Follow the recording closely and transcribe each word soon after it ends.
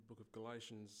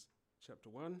Galatians chapter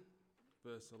 1,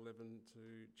 verse 11 to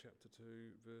chapter 2,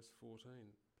 verse 14.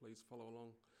 Please follow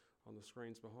along on the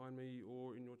screens behind me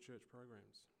or in your church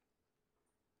programs.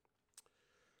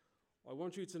 I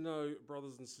want you to know,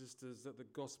 brothers and sisters, that the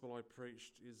gospel I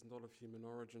preached is not of human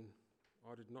origin.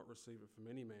 I did not receive it from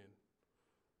any man,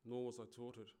 nor was I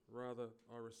taught it. Rather,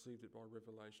 I received it by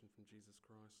revelation from Jesus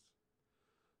Christ.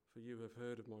 For you have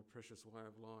heard of my precious way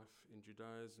of life in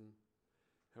Judaism,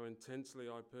 how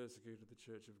intensely I persecuted the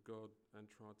church of God and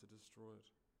tried to destroy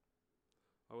it.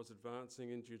 I was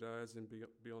advancing in Judaism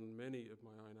beyond many of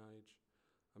my own age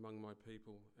among my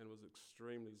people and was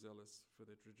extremely zealous for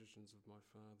the traditions of my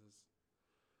fathers.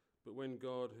 But when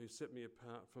God, who set me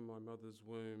apart from my mother's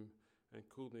womb and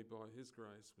called me by his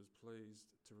grace, was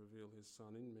pleased to reveal his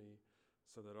Son in me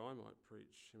so that I might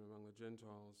preach him among the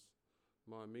Gentiles,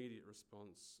 my immediate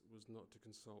response was not to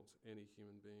consult any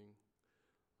human being.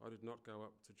 I did not go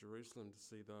up to Jerusalem to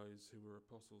see those who were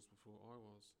apostles before I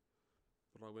was,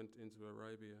 but I went into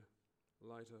Arabia.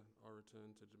 Later, I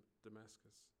returned to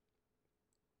Damascus.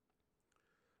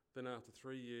 Then after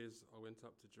 3 years, I went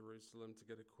up to Jerusalem to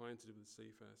get acquainted with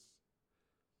Cephas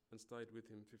and stayed with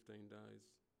him 15 days.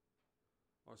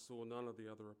 I saw none of the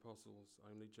other apostles,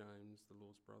 only James, the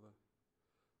Lord's brother.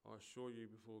 I assure you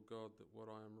before God that what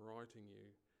I am writing you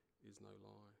is no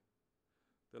lie.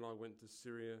 Then I went to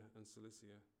Syria and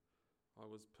Cilicia. I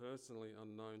was personally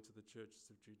unknown to the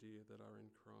churches of Judea that are in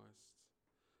Christ.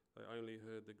 They only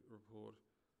heard the report,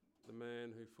 the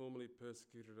man who formerly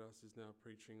persecuted us is now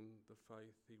preaching the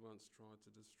faith he once tried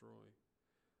to destroy,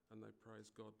 and they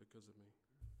praise God because of me.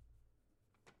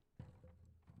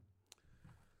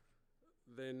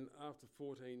 Then, after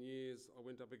 14 years, I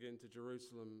went up again to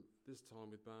Jerusalem, this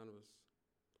time with Barnabas.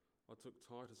 I took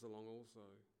Titus along also.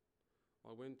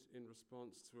 I went in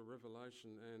response to a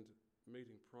revelation and,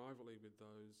 meeting privately with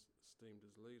those esteemed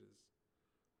as leaders,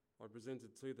 I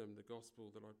presented to them the gospel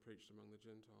that I preached among the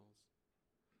Gentiles.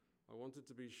 I wanted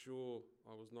to be sure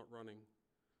I was not running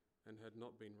and had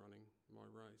not been running my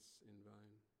race in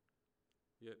vain.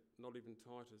 Yet not even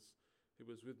Titus, who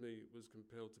was with me, was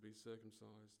compelled to be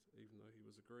circumcised, even though he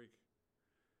was a Greek.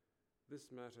 This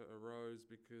matter arose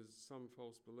because some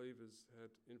false believers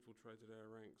had infiltrated our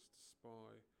ranks to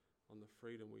spy on the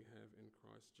freedom we have in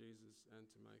Christ Jesus and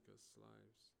to make us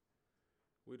slaves.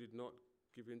 We did not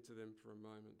give in to them for a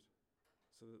moment,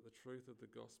 so that the truth of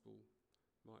the gospel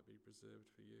might be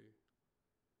preserved for you.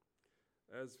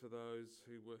 As for those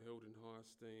who were held in high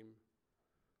esteem,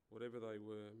 whatever they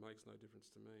were makes no difference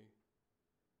to me.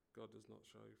 God does not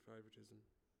show favouritism.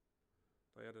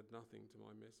 They added nothing to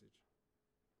my message.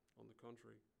 On the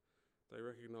contrary, they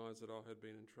recognised that I had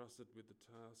been entrusted with the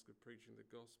task of preaching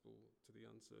the gospel to the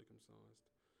uncircumcised,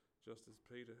 just as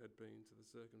Peter had been to the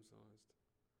circumcised.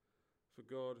 For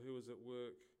God, who was at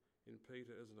work in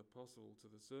Peter as an apostle to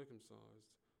the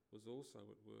circumcised, was also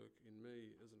at work in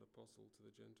me as an apostle to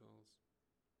the Gentiles.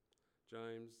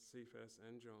 James, Cephas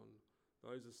and John,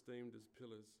 those esteemed as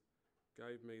pillars,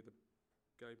 gave me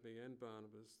and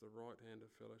Barnabas the right hand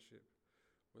of fellowship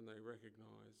when they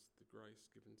recognised the grace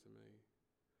given to me.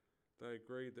 They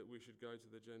agreed that we should go to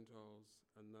the Gentiles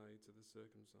and they to the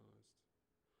circumcised.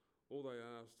 All they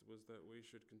asked was that we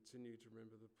should continue to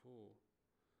remember the poor,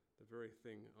 the very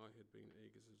thing I had been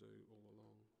eager to do all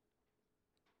along.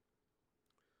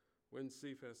 When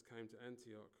Cephas came to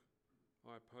Antioch,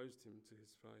 I opposed him to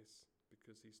his face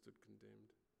because he stood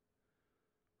condemned.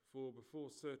 For before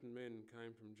certain men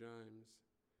came from James,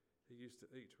 he used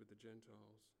to eat with the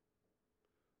Gentiles.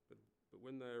 But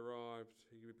when they arrived,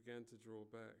 he began to draw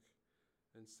back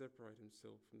and separate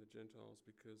himself from the Gentiles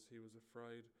because he was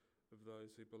afraid of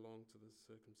those who belonged to the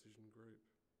circumcision group.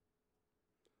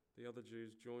 The other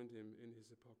Jews joined him in his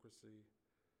hypocrisy,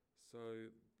 so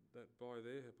that by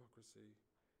their hypocrisy,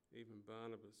 even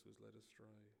Barnabas was led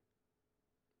astray.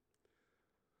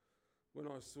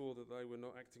 When I saw that they were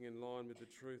not acting in line with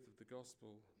the truth of the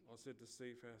gospel, I said to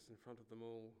Cephas in front of them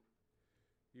all,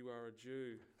 "You are a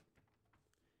Jew,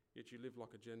 yet you live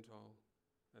like a Gentile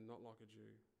and not like a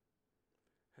Jew.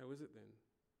 How is it then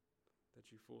that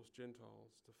you force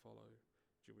Gentiles to follow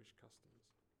Jewish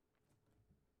customs?"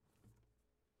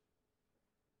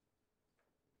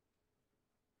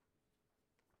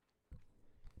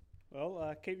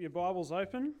 Well, keep your Bibles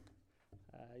open.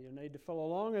 You'll need to follow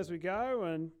along as we go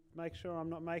and make sure I'm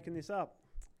not making this up.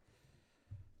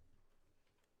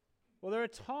 Well, there are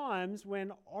times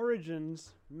when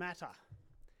origins matter.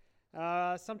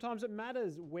 Sometimes it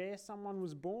matters where someone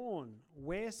was born,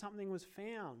 where something was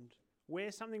found,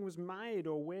 where something was made,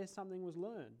 or where something was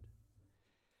learned.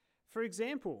 For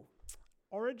example,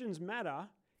 origins matter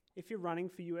if you're running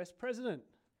for US president.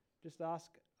 Just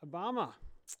ask Obama.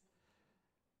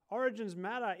 Origins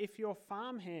matter if your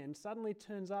farmhand suddenly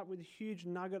turns up with a huge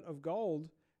nugget of gold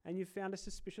and you've found a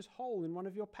suspicious hole in one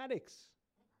of your paddocks.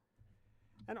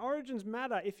 And origins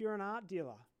matter if you're an art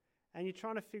dealer and you're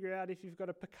trying to figure out if you've got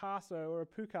a Picasso or a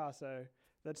Picasso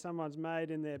that someone's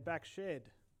made in their back shed.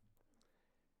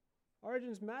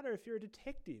 Origins matter if you're a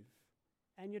detective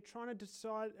and you're trying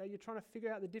to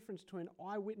figure out the difference between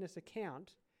eyewitness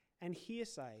account and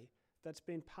hearsay that's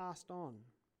been passed on.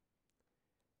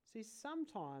 See,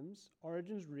 sometimes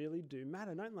origins really do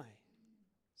matter, don't they?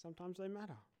 Sometimes they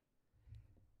matter.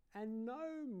 And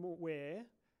nowhere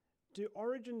do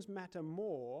origins matter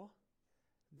more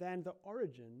than the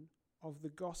origin of the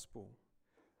gospel,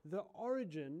 the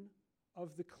origin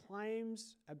of the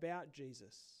claims about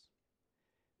Jesus.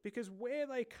 Because where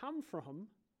they come from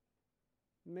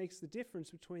makes the difference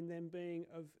between them being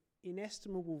of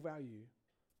inestimable value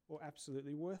or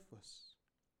absolutely worthless.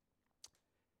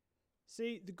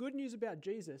 See, the good news about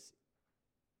Jesus,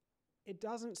 it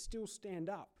doesn't still stand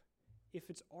up if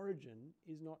its origin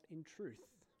is not in truth.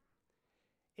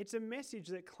 It's a message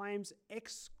that claims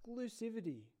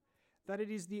exclusivity, that it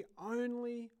is the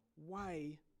only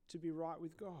way to be right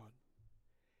with God.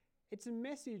 It's a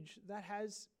message that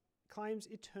claims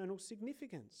eternal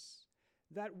significance,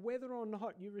 that whether or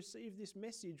not you receive this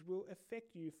message will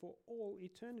affect you for all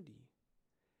eternity.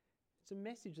 It's a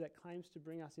message that claims to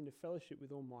bring us into fellowship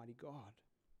with Almighty God.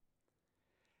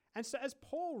 And so as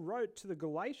Paul wrote to the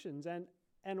Galatians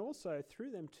and also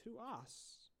through them to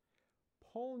us,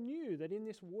 Paul knew that in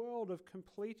this world of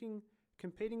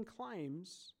competing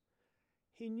claims,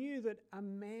 he knew that a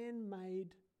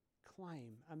man-made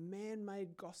claim, a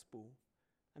man-made gospel,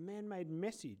 a man-made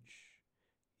message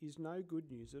is no good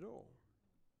news at all.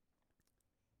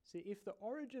 See, if the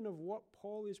origin of what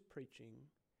Paul is preaching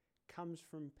comes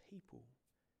from people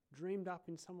dreamed up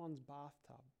in someone's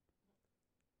bathtub,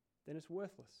 then it's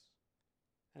worthless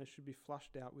and it should be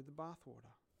flushed out with the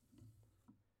bathwater.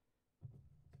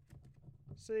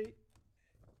 See,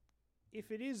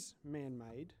 if it is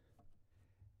man-made,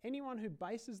 anyone who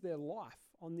bases their life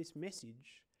on this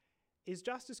message is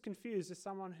just as confused as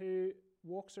someone who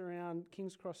walks around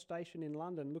King's Cross Station in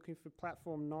London looking for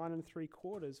platform 9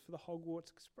 3/4 for the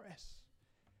Hogwarts Express.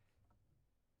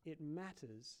 It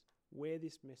matters where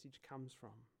this message comes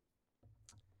from.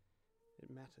 It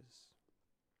matters.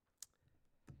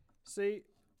 See,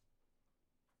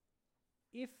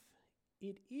 if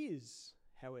it is,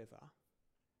 however,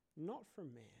 not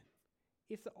from man,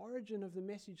 if the origin of the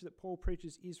message that Paul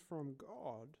preaches is from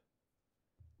God,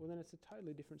 well then it's a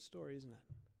totally different story, isn't it?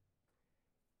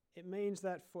 It means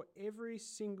that for every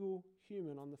single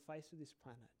human on the face of this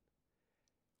planet,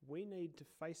 we need to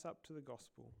face up to the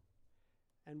gospel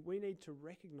and we need to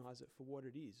recognize it for what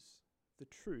it is, the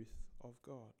truth of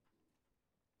God.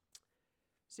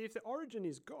 See, if the origin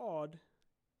is God,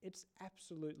 it's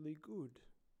absolutely good.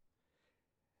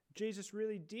 Jesus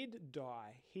really did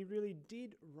die. He really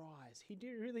did rise. He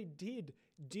really did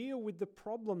deal with the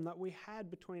problem that we had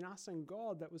between us and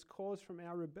God that was caused from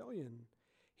our rebellion.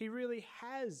 He really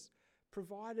has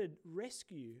provided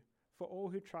rescue for all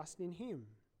who trust in him.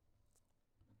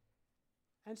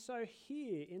 And so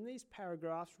here in these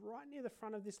paragraphs, right near the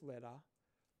front of this letter,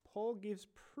 Paul gives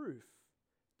proof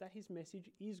that his message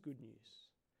is good news.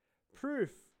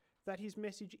 Proof that his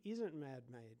message isn't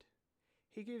man-made.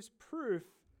 He gives proof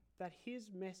that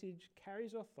his message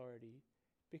carries authority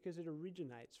because it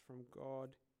originates from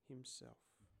God himself.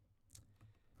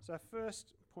 So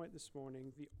first point this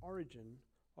morning, the origin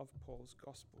of Paul's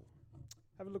gospel.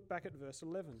 Have a look back at verse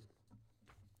 11.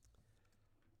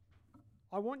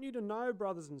 I want you to know,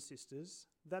 brothers and sisters,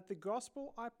 that the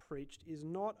gospel I preached is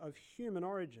not of human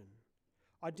origin.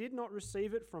 I did not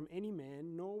receive it from any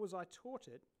man, nor was I taught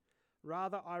it.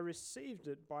 Rather, I received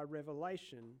it by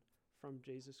revelation from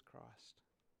Jesus Christ.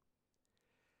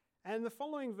 And the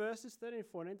following verses, 13 and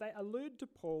 14, they allude to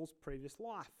Paul's previous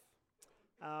life.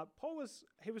 Paul was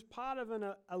part of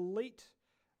an elite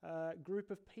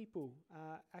group of people,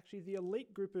 actually the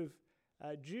elite group of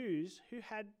Jews who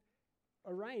had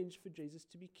arranged for Jesus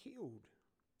to be killed.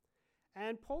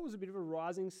 And Paul was a bit of a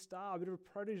rising star, a bit of a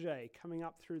protege coming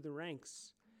up through the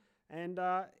ranks. And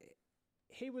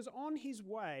he was on his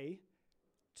way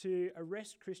to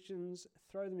arrest Christians,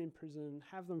 throw them in prison,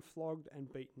 have them flogged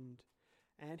and beaten.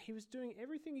 And he was doing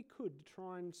everything he could to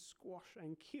try and squash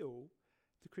and kill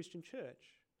the Christian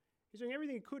church. He was doing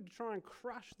everything he could to try and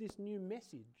crush this new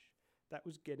message that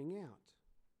was getting out.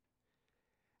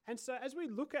 And so as we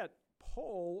look at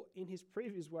Paul in his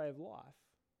previous way of life,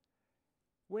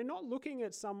 we're not looking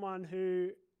at someone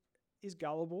who is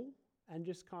gullible and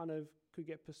just kind of could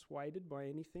get persuaded by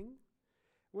anything.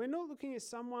 We're not looking at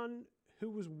someone who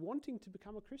was wanting to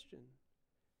become a Christian.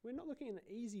 We're not looking at an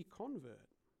easy convert.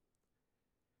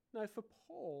 No, for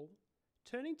Paul,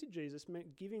 turning to Jesus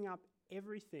meant giving up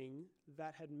everything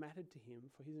that had mattered to him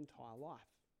for his entire life.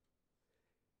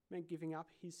 It meant giving up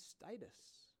his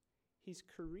status, his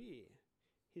career,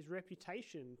 his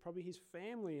reputation, probably his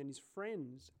family and his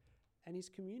friends, and his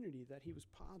community that he was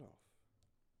part of.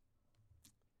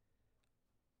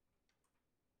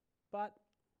 But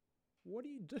what do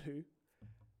you do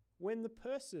when the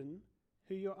person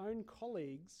who your own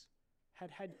colleagues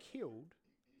had killed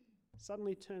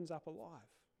suddenly turns up alive?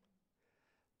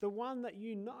 The one that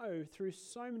you know through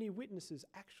so many witnesses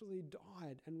actually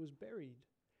died and was buried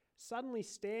suddenly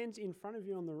stands in front of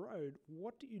you on the road.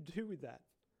 What do you do with that?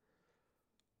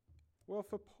 Well,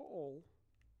 for Paul,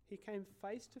 he came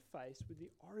face to face with the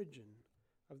origin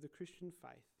of the Christian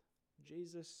faith,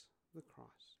 Jesus the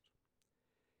Christ.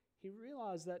 He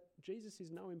realized that Jesus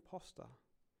is no imposter,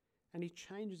 and he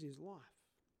changes his life.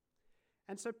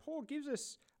 And so Paul gives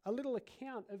us a little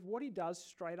account of what he does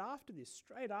straight after this,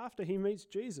 straight after he meets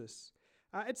Jesus.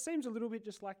 It seems a little bit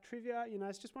just like trivia,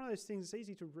 it's just one of those things, it's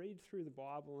easy to read through the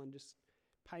Bible and just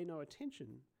pay no attention.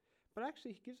 But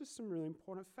actually, he gives us some really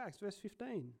important facts. Verse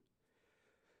 15.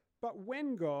 But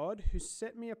when God, who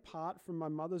set me apart from my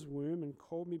mother's womb and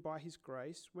called me by his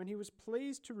grace, when he was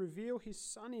pleased to reveal his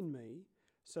Son in me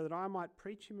so that I might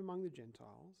preach him among the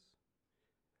Gentiles,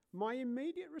 my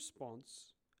immediate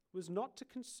response was not to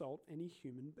consult any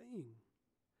human being.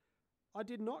 I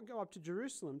did not go up to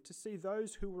Jerusalem to see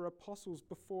those who were apostles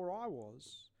before I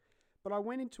was, but I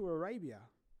went into Arabia,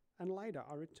 and later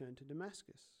I returned to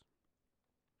Damascus.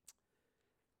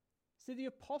 See, the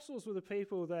apostles were the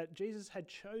people that Jesus had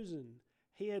chosen.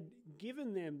 He had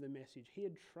given them the message. He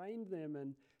had trained them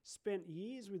and spent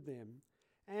years with them.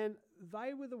 And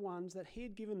they were the ones that he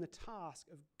had given the task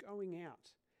of going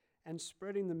out and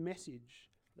spreading the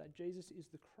message that Jesus is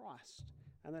the Christ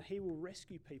and that he will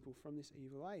rescue people from this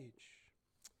evil age.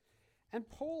 And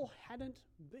Paul hadn't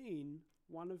been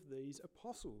one of these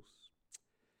apostles.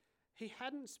 He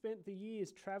hadn't spent the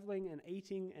years traveling and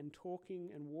eating and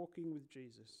talking and walking with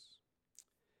Jesus.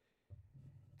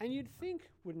 And you'd think,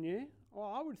 wouldn't you? Or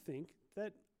I would think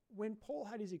that when Paul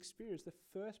had his experience, the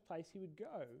first place he would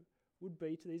go would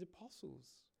be to these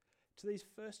apostles, to these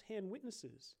first-hand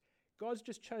witnesses. God's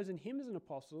just chosen him as an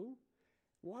apostle.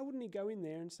 Why wouldn't he go in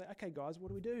there and say, okay, guys, what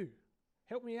do we do?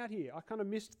 Help me out here. I kind of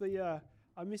missed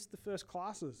the first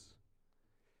classes.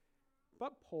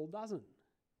 But Paul doesn't.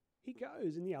 He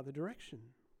goes in the other direction.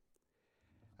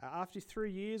 After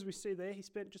 3 years, we see there, he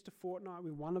spent just a fortnight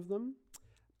with one of them.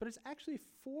 But it's actually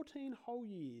 14 whole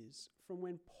years from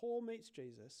when Paul meets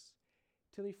Jesus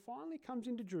till he finally comes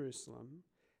into Jerusalem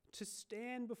to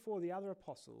stand before the other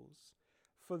apostles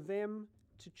for them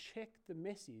to check the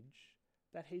message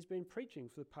that he's been preaching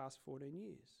for the past 14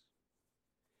 years.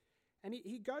 And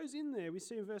he goes in there, we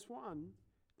see in verse 1,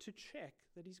 to check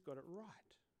that he's got it right.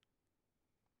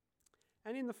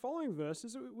 And in the following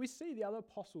verses, we see the other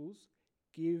apostles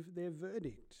give their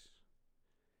verdict.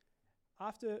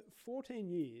 After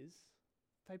 14 years,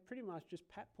 they pretty much just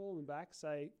pat Paul on the back,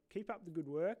 say, keep up the good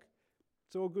work.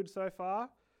 It's all good so far.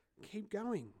 Keep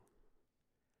going.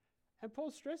 And Paul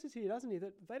stresses here, doesn't he,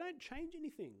 that they don't change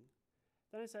anything.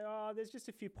 They don't say, there's just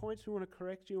a few points we want to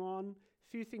correct you on, a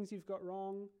few things you've got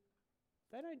wrong.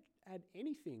 They don't add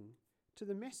anything to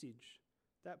the message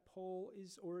that Paul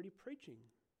is already preaching.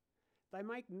 They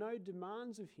make no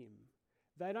demands of him.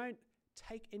 They don't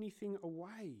take anything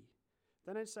away.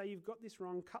 They don't say, you've got this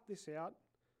wrong, cut this out.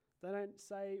 They don't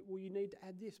say, well, you need to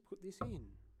add this, put this in.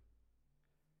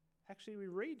 Actually, we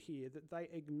read here that they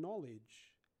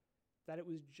acknowledge that it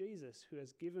was Jesus who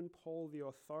has given Paul the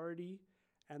authority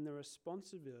and the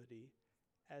responsibility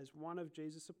as one of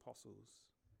Jesus' apostles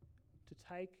to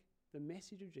take the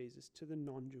message of Jesus to the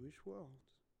non-Jewish world.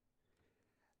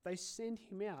 They send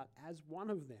him out as one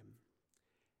of them.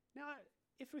 Now,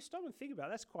 if we stop and think about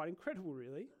it, that's quite incredible,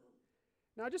 really.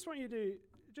 Now, I just want you to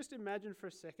just imagine for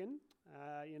a second,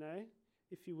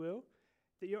 if you will,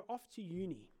 that you're off to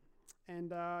uni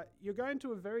and you're going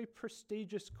to a very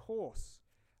prestigious course.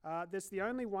 That's the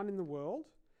only one in the world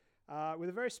with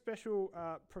a very special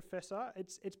professor.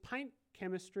 It's paint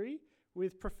chemistry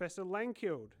with Professor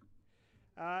Langkild.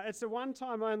 It's a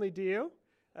one-time only deal.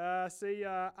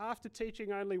 After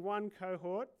teaching only one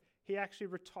cohort, he actually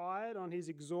retired on his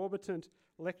exorbitant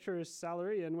lecturer's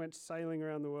salary and went sailing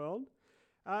around the world.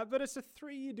 But it's a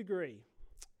 3-year degree.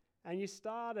 And you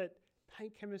start at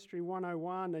Paint Chemistry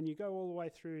 101 and you go all the way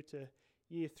through to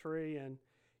year 3 and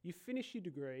you finish your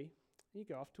degree and you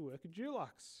go off to work at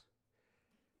Dulux.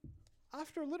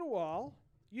 After a little while,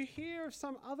 you hear of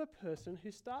some other person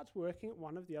who starts working at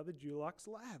one of the other Dulux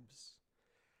labs.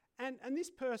 And this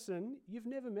person you've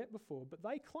never met before, but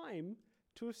they claim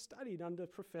to have studied under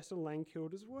Professor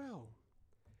Langkild as well.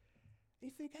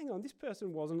 And you think, hang on, this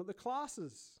person wasn't at the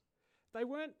classes. They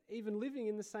weren't even living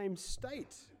in the same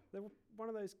state. They were one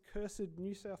of those cursed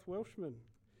New South Welshmen.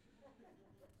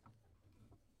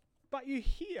 But you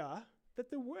hear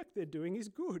that the work they're doing is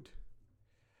good.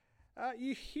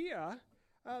 You hear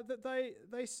that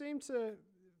they seem to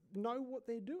know what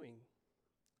they're doing.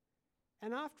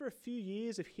 And after a few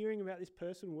years of hearing about this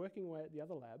person working away at the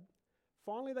other lab,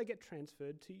 finally they get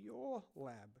transferred to your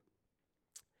lab.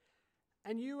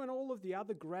 And you and all of the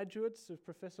other graduates of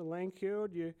Professor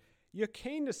Langkild, you're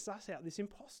keen to suss out this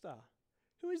imposter.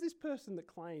 Who is this person that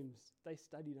claims they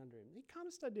studied under him? He can't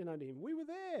have studied under him. We were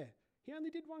there. He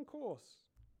only did one course.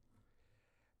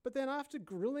 But then after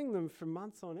grilling them for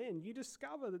months on end, you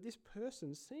discover that this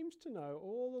person seems to know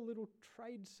all the little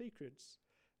trade secrets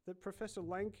that Professor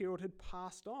Langkild had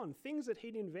passed on, things that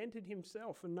he'd invented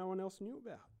himself and no one else knew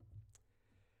about.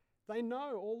 They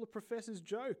know all the professor's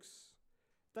jokes.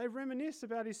 They reminisce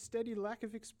about his steady lack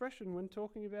of expression when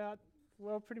talking about,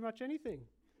 well, pretty much anything.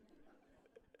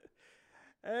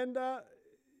 And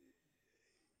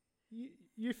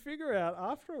you figure out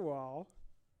after a while,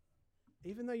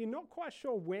 even though you're not quite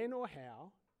sure when or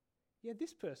how, yeah,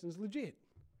 this person's legit.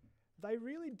 They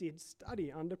really did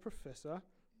study under Professor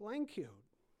Langkild.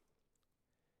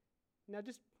 Now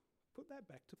just put that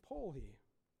back to Paul here.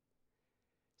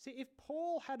 See, if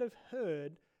Paul had have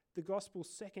heard the gospel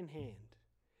secondhand,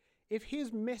 if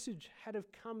his message had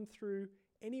have come through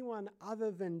anyone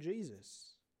other than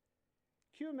Jesus,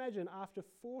 can you imagine after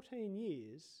 14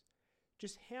 years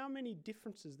just how many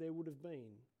differences there would have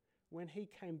been when he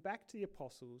came back to the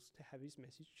apostles to have his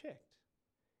message checked?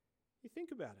 You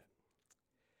think about it.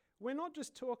 We're not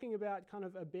just talking about kind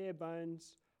of a bare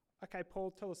bones, okay,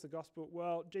 Paul, tell us the gospel.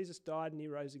 Well, Jesus died and he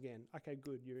rose again. Okay,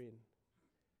 good, you're in.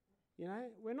 You know,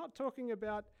 we're not talking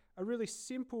about a really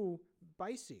simple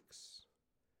basics.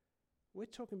 We're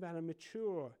talking about a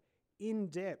mature,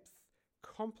 in-depth,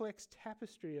 complex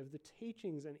tapestry of the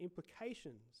teachings and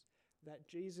implications that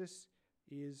Jesus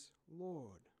is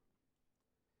Lord.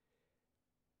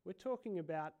 We're talking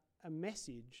about a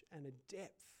message and a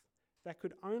depth that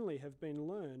could only have been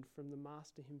learned from the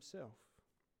Master himself.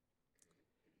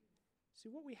 See,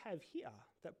 what we have here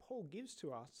that Paul gives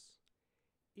to us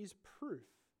is proof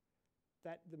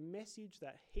that the message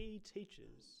that he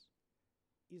teaches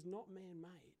is not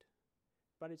man-made,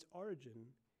 but its origin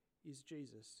is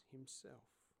Jesus himself.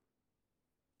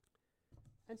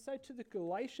 And so to the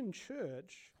Galatian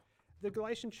church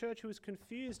who was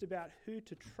confused about who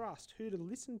to trust, who to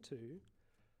listen to,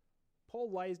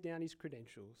 Paul lays down his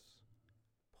credentials.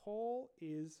 Paul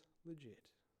is legit.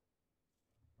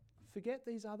 Forget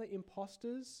these other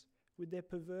imposters with their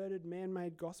perverted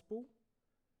man-made gospel.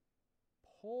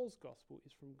 Paul's gospel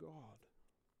is from God.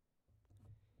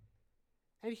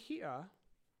 And here,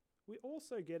 we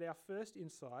also get our first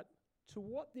insight to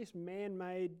what this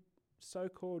man-made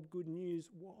so-called good news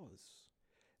was.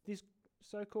 This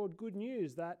so-called good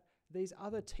news that these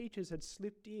other teachers had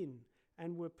slipped in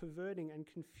and were perverting and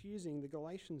confusing the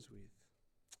Galatians with.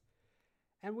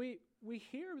 And we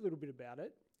hear a little bit about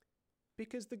it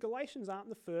because the Galatians aren't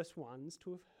the first ones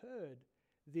to have heard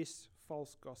this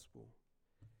false gospel.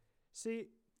 See,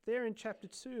 there in chapter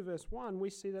 2, verse 1, we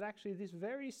see that actually this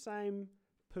very same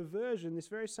perversion, this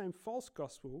very same false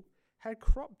gospel had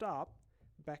cropped up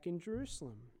back in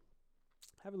Jerusalem.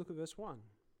 Have a look at verse 1.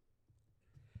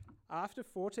 After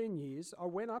 14 years, I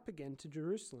went up again to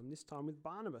Jerusalem, this time with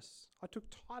Barnabas. I took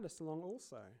Titus along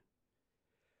also.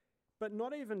 But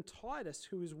not even Titus,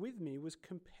 who was with me, was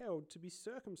compelled to be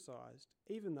circumcised,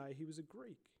 even though he was a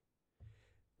Greek.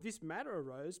 This matter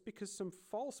arose because some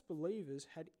false believers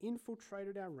had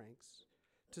infiltrated our ranks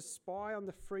to spy on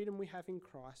the freedom we have in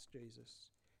Christ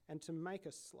Jesus and to make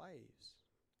us slaves.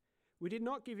 We did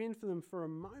not give in for them for a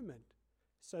moment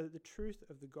so that the truth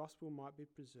of the gospel might be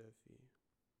preserved for you.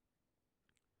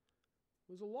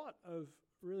 There's a lot of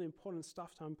really important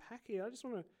stuff to unpack here. I just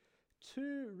want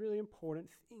two really important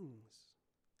things.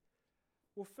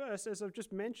 Well, first, as I've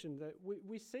just mentioned, that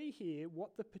we see here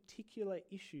what the particular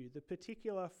issue, the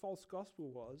particular false gospel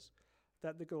was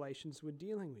that the Galatians were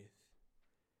dealing with.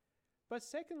 But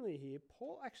secondly here,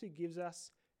 Paul actually gives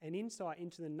us an insight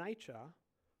into the nature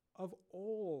of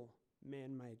all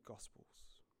man-made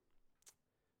gospels.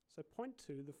 So point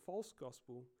 2, the false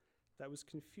gospel that was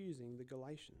confusing the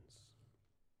Galatians.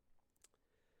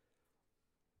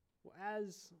 Well,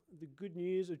 as the good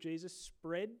news of Jesus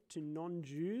spread to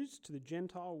non-Jews, to the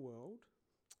Gentile world,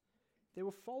 there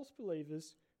were false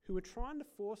believers who were trying to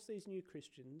force these new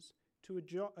Christians to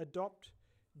adopt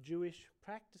Jewish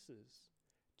practices,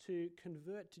 to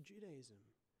convert to Judaism.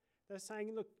 They're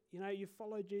saying, look, you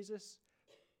follow Jesus,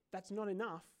 that's not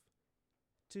enough.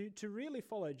 To really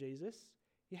follow Jesus,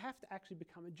 you have to actually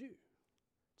become a Jew.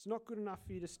 It's not good enough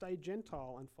for you to stay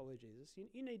Gentile and follow Jesus.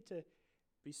 You need to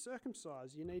be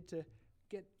circumcised. You need to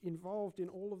get involved in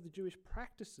all of the Jewish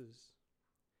practices.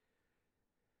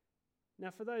 Now,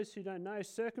 for those who don't know,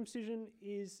 circumcision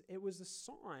was a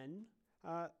sign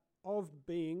of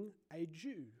being a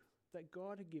Jew that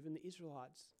God had given the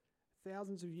Israelites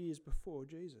thousands of years before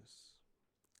Jesus.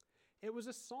 It was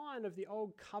a sign of the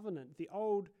old covenant, the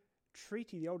old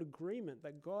treaty, the old agreement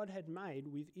that God had made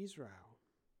with Israel.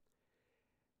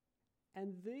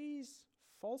 And these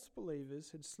false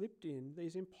believers had slipped in,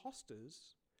 these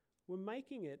imposters were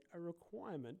making it a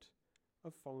requirement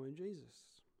of following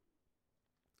Jesus.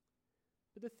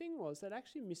 But the thing was, they'd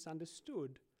actually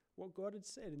misunderstood what God had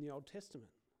said in the Old Testament.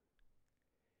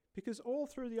 Because all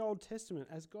through the Old Testament,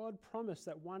 as God promised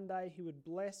that one day he would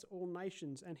bless all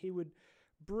nations and he would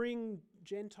bring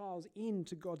Gentiles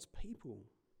into God's people,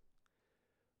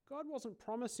 God wasn't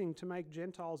promising to make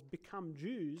Gentiles become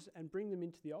Jews and bring them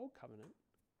into the Old Covenant.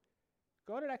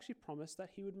 God had actually promised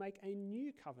that he would make a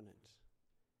new covenant.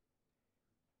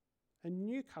 A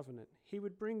new covenant. He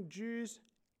would bring Jews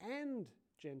and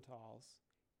Gentiles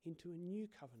into a new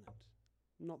covenant,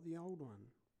 not the old one.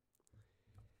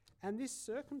 And this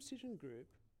circumcision group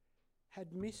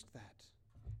had missed that.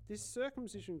 This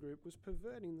circumcision group was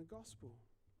perverting the gospel.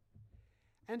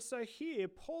 And so here,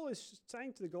 Paul is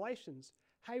saying to the Galatians,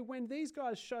 hey, when these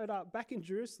guys showed up back in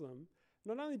Jerusalem,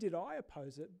 not only did I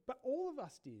oppose it, but all of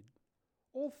us did.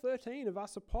 All 13 of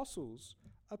us apostles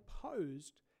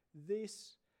opposed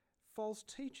this false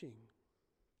teaching.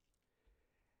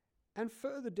 And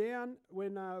further down,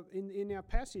 when in our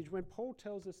passage, when Paul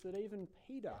tells us that even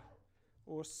Peter,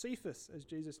 or Cephas as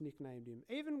Jesus nicknamed him,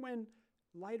 even when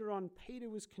later on Peter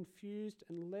was confused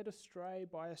and led astray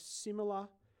by a similar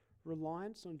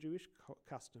reliance on Jewish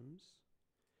customs,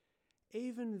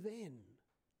 even then,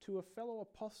 to a fellow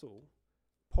apostle,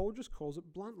 Paul just calls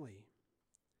it bluntly.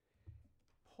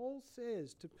 Paul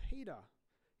says to Peter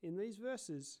in these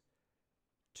verses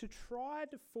to try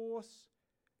to force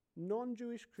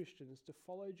non-Jewish Christians to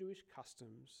follow Jewish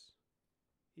customs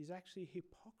is actually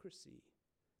hypocrisy,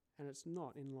 and it's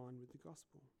not in line with the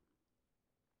gospel.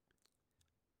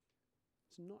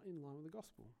 It's not in line with the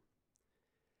gospel.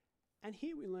 And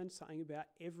here we learn something about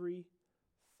every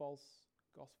false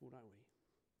gospel, don't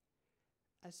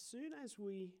we? As soon as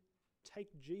we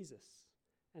take Jesus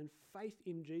and faith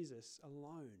in Jesus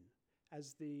alone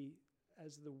as the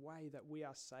way that we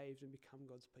are saved and become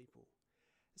God's people,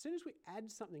 as soon as we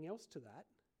add something else to that,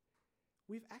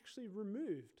 we've actually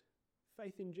removed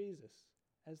faith in Jesus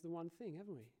as the one thing,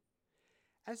 haven't we?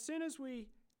 As soon as we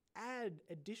add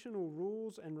additional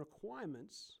rules and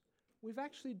requirements, we've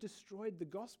actually destroyed the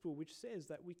gospel, which says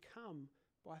that we come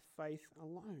by faith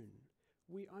alone.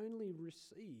 We only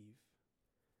receive,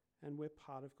 and we're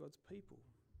part of God's people.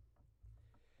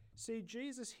 See,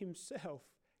 Jesus himself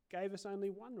gave us only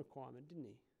one requirement, didn't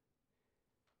he?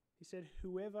 He said,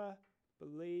 whoever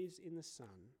believes in the Son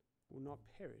will not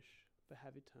perish, but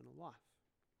have eternal life.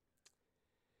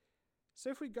 So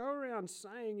if we go around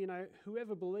saying,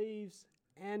 whoever believes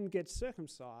and gets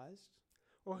circumcised,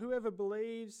 or whoever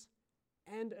believes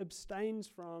and abstains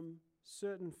from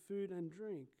certain food and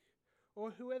drink,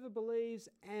 or whoever believes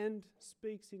and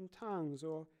speaks in tongues,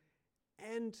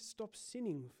 and stops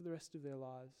sinning for the rest of their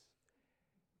lives,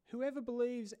 whoever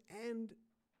believes and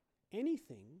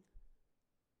anything,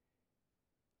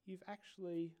 you've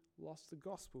actually lost the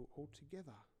gospel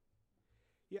altogether.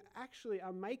 You actually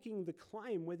are making the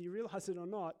claim, whether you realize it or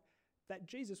not, that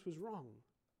Jesus was wrong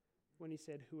when he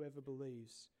said, whoever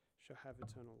believes shall have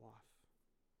eternal life.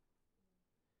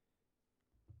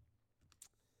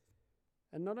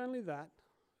 And not only that,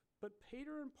 but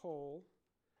Peter and Paul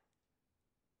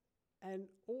and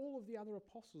all of the other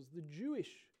apostles, the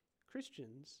Jewish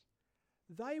Christians,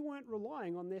 they weren't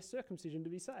relying on their circumcision to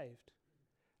be saved.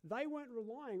 They weren't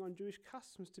relying on Jewish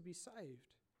customs to be saved.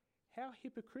 How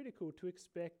hypocritical to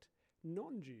expect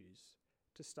non-Jews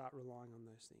to start relying on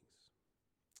those things.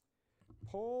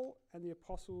 Paul and the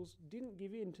apostles didn't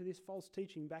give in to this false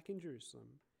teaching back in Jerusalem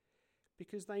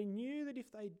because they knew that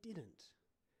if they didn't,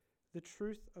 the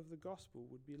truth of the gospel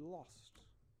would be lost.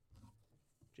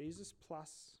 Jesus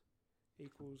plus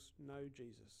equals no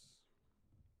Jesus.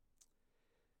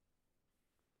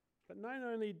 But not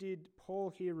only did Paul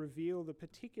here reveal the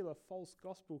particular false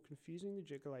gospel confusing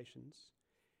the Galatians,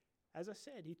 as I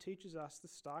said, he teaches us the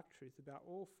stark truth about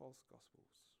all false gospels.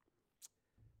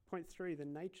 Point 3, the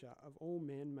nature of all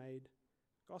man-made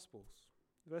gospels.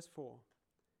 Verse 4.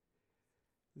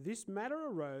 This matter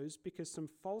arose because some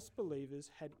false believers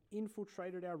had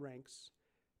infiltrated our ranks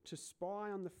to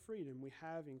spy on the freedom we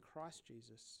have in Christ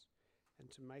Jesus and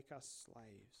to make us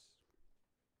slaves.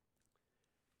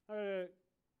 I have a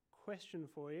question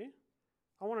for you.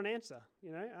 I want an answer,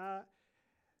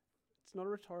 it's not a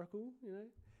rhetorical,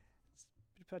 it's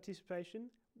a bit of participation.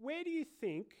 Where do you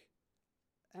think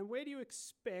and where do you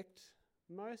expect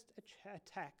most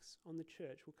attacks on the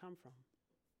church will come from?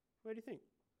 Where do you think?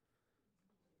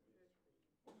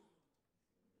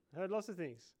 I heard lots of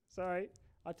things. Sorry,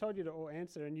 I told you to all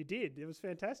answer and you did. It was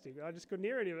fantastic. I just couldn't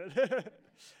hear any of it.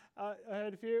 I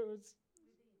heard a few. It was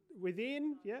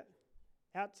within, yeah.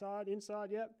 Outside,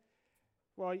 inside, yep.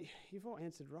 Well, you've all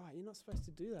answered right. You're not supposed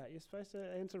to do that. You're supposed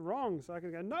to answer wrong. So I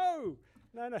can go, no.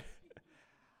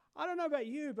 I don't know about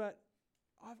you, but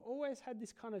I've always had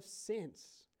this kind of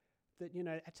sense that,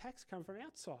 attacks come from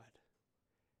outside.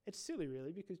 It's silly,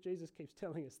 really, because Jesus keeps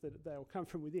telling us that they'll come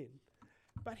from within.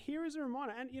 But here is a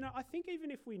reminder. And, I think even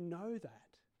if we know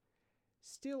that,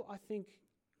 still I think,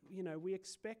 we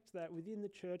expect that within the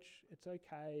church it's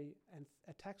okay and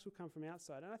attacks will come from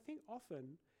outside. And I think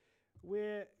often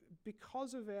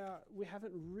because we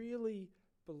haven't really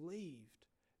believed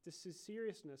the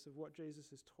seriousness of what Jesus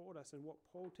has taught us and what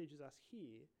Paul teaches us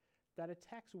here, that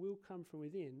attacks will come from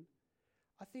within.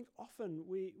 I think often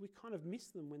we kind of miss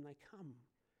them when they come.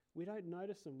 We don't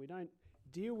notice them. We don't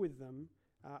deal with them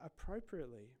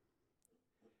appropriately.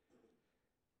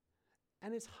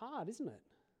 And it's hard, isn't it?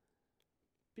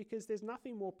 Because there's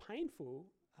nothing more painful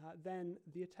than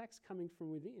the attacks coming from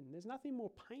within. There's nothing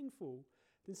more painful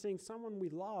than seeing someone we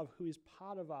love who is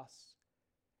part of us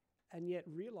and yet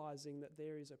realizing that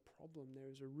there is a problem,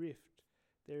 there is a rift,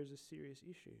 there is a serious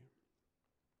issue.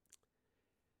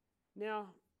 Now,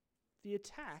 the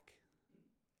attack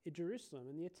in Jerusalem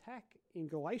and the attack in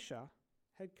Galatia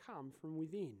had come from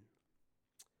within.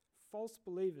 False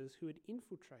believers who had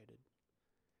infiltrated.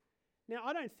 Now,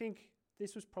 I don't think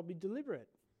this was probably deliberate.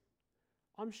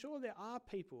 I'm sure there are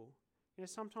people,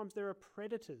 sometimes there are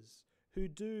predators who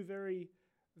do very,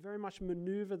 very much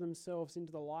maneuver themselves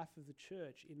into the life of the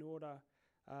church in order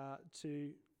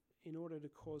to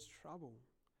cause trouble.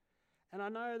 And I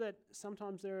know that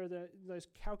sometimes there are those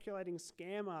calculating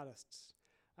scam artists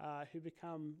who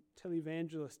become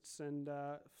televangelists and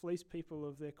fleece people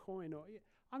of their coin.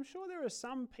 I'm sure there are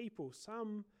some people,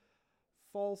 some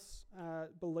false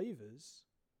believers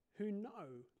who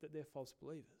know that they're false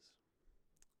believers.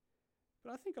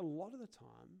 But I think a lot of the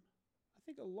time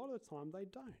they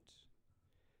don't.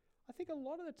 I think a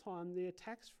lot of the time the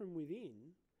attacks from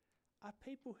within are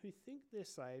people who think they're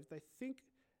saved. They think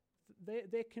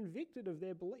they're convicted of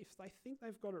their beliefs. They think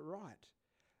they've got it right.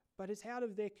 But it's out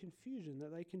of their confusion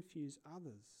that they confuse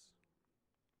others.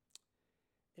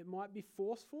 It might be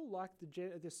forceful, like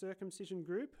the circumcision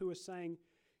group who are saying,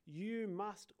 you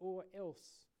must or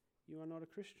else you are not a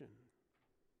Christian.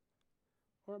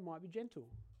 Or it might be gentle.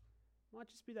 It might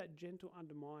just be that gentle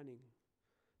undermining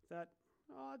that,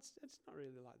 it's not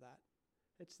really like that.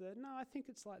 It's no, I think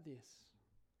it's like this.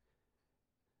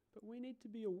 But we need to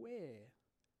be aware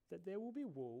that there will be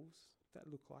wolves that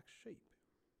look like sheep.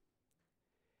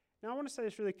 Now, I want to say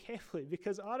this really carefully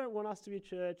because I don't want us to be a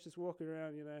church just walking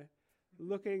around,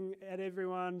 looking at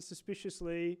everyone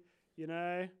suspiciously,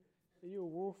 are you a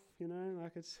wolf,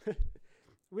 like it's...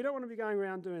 We don't want to be going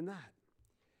around doing that.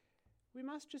 We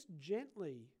must just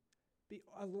gently be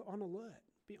on alert,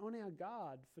 be on our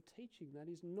guard for teaching that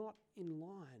is not in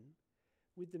line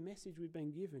with the message we've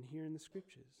been given here in the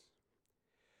scriptures.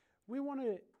 We want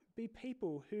to be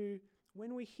people who,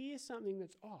 when we hear something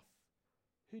that's off,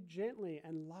 who gently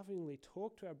and lovingly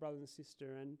talk to our brother and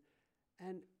sister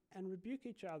and rebuke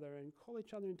each other and call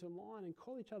each other into line and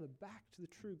call each other back to the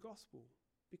true gospel,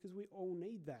 because we all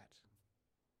need that.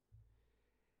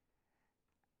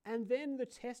 And then the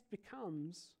test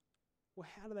becomes, well,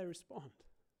 how do they respond?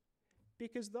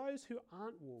 Because those who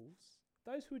aren't wolves,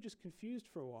 those who are just confused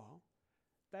for a while,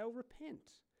 they'll repent.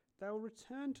 They'll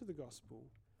return to the gospel.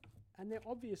 And they're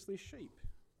obviously sheep.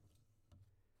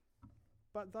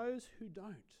 But those who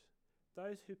don't,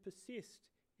 those who persist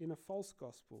in a false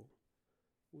gospel,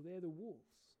 well, they're the wolves.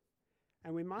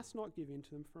 And we must not give in to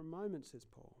them for a moment, says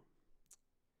Paul.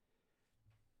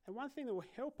 And one thing that will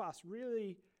help us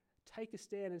really take a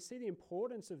stand and see the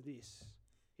importance of this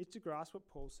is to grasp what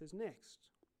Paul says next.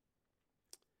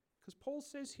 Because Paul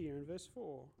says here in verse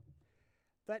 4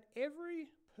 that every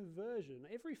perversion,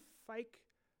 every fake,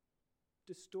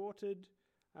 distorted,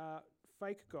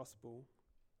 fake gospel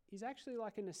is actually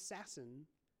like an assassin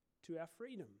to our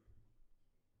freedom.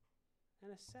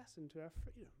 an assassin to our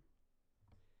freedom.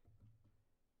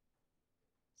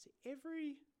 See,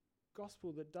 every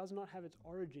gospel that does not have its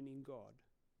origin in God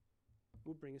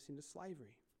will bring us into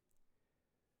slavery.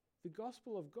 The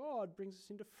gospel of God brings us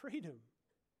into freedom.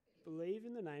 Believe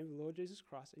in the name of the Lord Jesus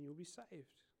Christ and you'll be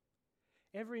saved.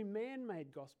 Every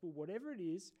man-made gospel, whatever it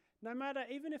is, no matter,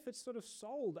 even if it's sort of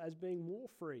sold as being more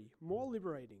free, more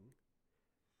liberating,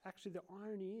 actually the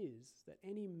irony is that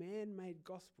any man-made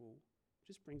gospel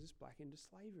just brings us back into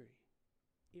slavery.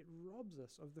 It robs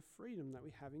us of the freedom that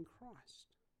we have in Christ.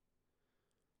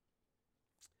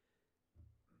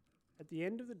 At the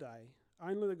end of the day,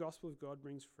 only the gospel of God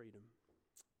brings freedom.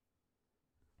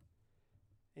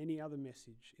 Any other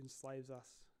message enslaves us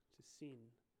to sin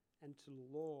and to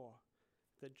law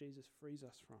that Jesus frees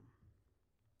us from.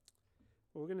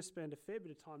 Well, we're going to spend a fair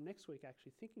bit of time next week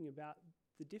actually thinking about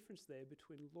the difference there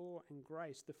between law and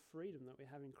grace, the freedom that we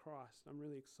have in Christ. I'm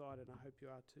really excited, and I hope you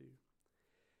are too.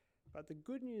 But the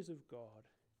good news of God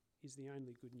is the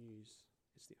only good news.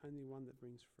 It's the only one that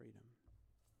brings freedom.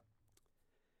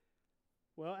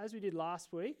 Well, as we did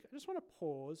last week, I just want to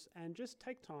pause and just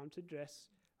take time to address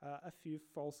a few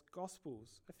false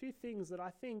gospels, a few things that I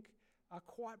think are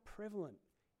quite prevalent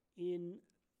in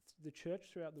the church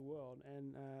throughout the world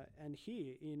and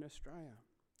here in Australia.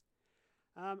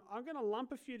 I'm going to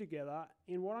lump a few together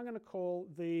in what I'm going to call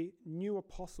the new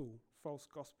apostle false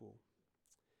gospel.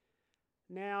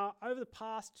 Now, over the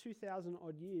past 2,000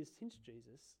 odd years since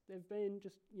Jesus, there have been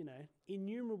just,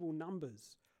 innumerable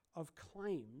numbers of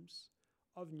claims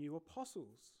of new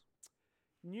apostles.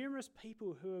 Numerous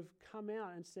people who have come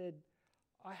out and said,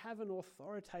 I have an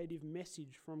authoritative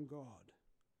message from God.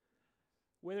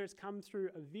 Whether it's come through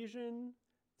a vision,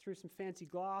 through some fancy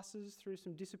glasses, through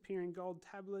some disappearing gold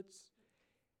tablets.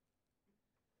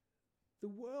 The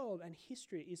world and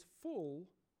history is full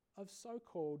of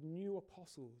so-called new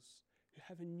apostles who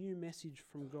have a new message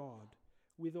from God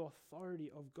with authority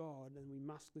of God, and we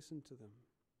must listen to them.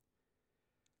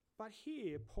 But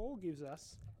here, Paul gives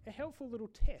us a helpful little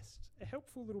test, a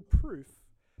helpful little proof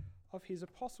of his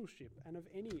apostleship and of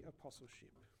any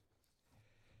apostleship.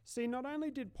 See, not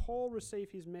only did Paul receive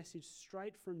his message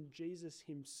straight from Jesus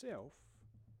himself,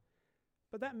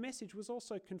 but that message was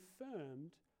also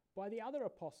confirmed by the other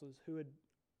apostles who had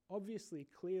obviously,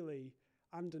 clearly,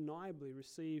 undeniably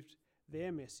received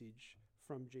their message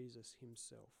from Jesus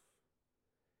himself.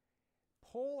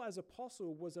 Paul, as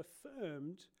apostle, was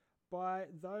affirmed by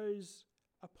those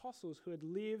apostles who had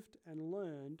lived and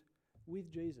learned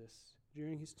with Jesus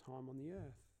during his time on the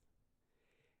earth.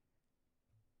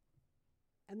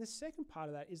 And the second part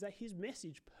of that is that his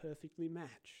message perfectly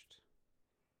matched.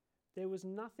 There was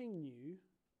nothing new,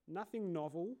 nothing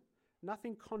novel,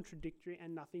 nothing contradictory,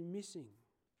 and nothing missing.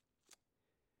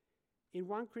 In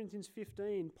 1 Corinthians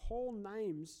 15, Paul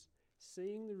names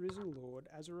seeing the risen Lord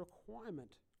as a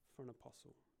requirement for an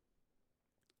apostle.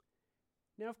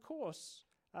 Now, of course,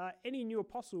 any new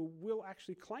apostle will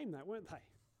actually claim that, won't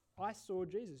they? I saw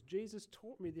Jesus. Jesus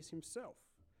taught me this himself.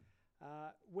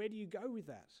 Where do you go with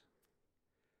that?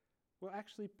 Well,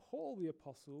 actually, Paul the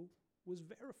apostle was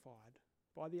verified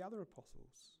by the other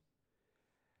apostles.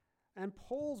 And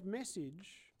Paul's message,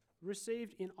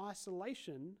 received in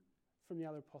isolation from the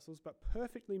other apostles, but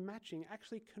perfectly matching,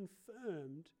 actually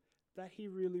confirmed that he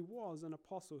really was an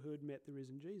apostle who had met the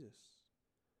risen Jesus.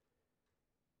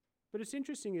 But it's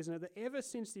interesting, isn't it, that ever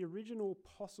since the original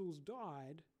apostles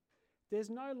died, there's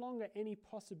no longer any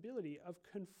possibility of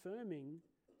confirming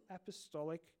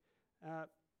apostolic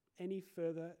any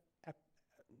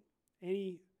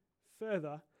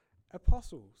further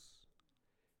apostles.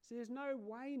 So there's no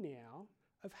way now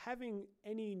of having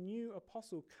any new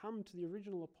apostle come to the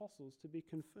original apostles to be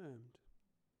confirmed.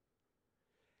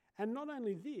 And not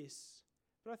only this,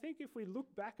 but I think if we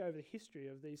look back over the history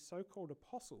of these so-called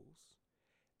apostles,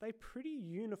 they pretty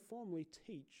uniformly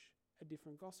teach a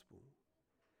different gospel.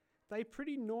 They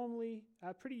pretty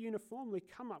uniformly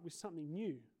come up with something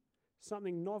new,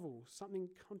 something novel, something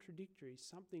contradictory,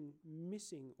 something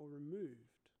missing or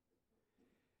removed.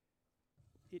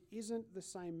 It isn't the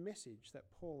same message that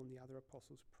Paul and the other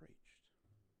apostles preached.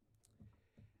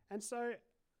 And so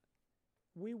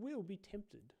we will be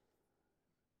tempted.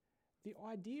 The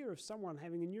idea of someone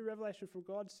having a new revelation from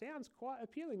God sounds quite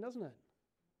appealing, doesn't it?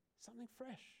 Something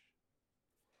fresh.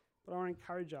 But I want to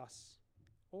encourage us.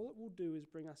 All it will do is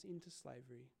bring us into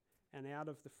slavery and out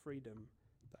of the freedom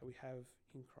that we have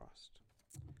in Christ.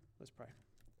 Let's pray.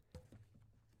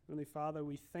 Heavenly Father,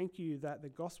 we thank you that the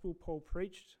gospel Paul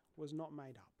preached was not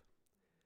made up.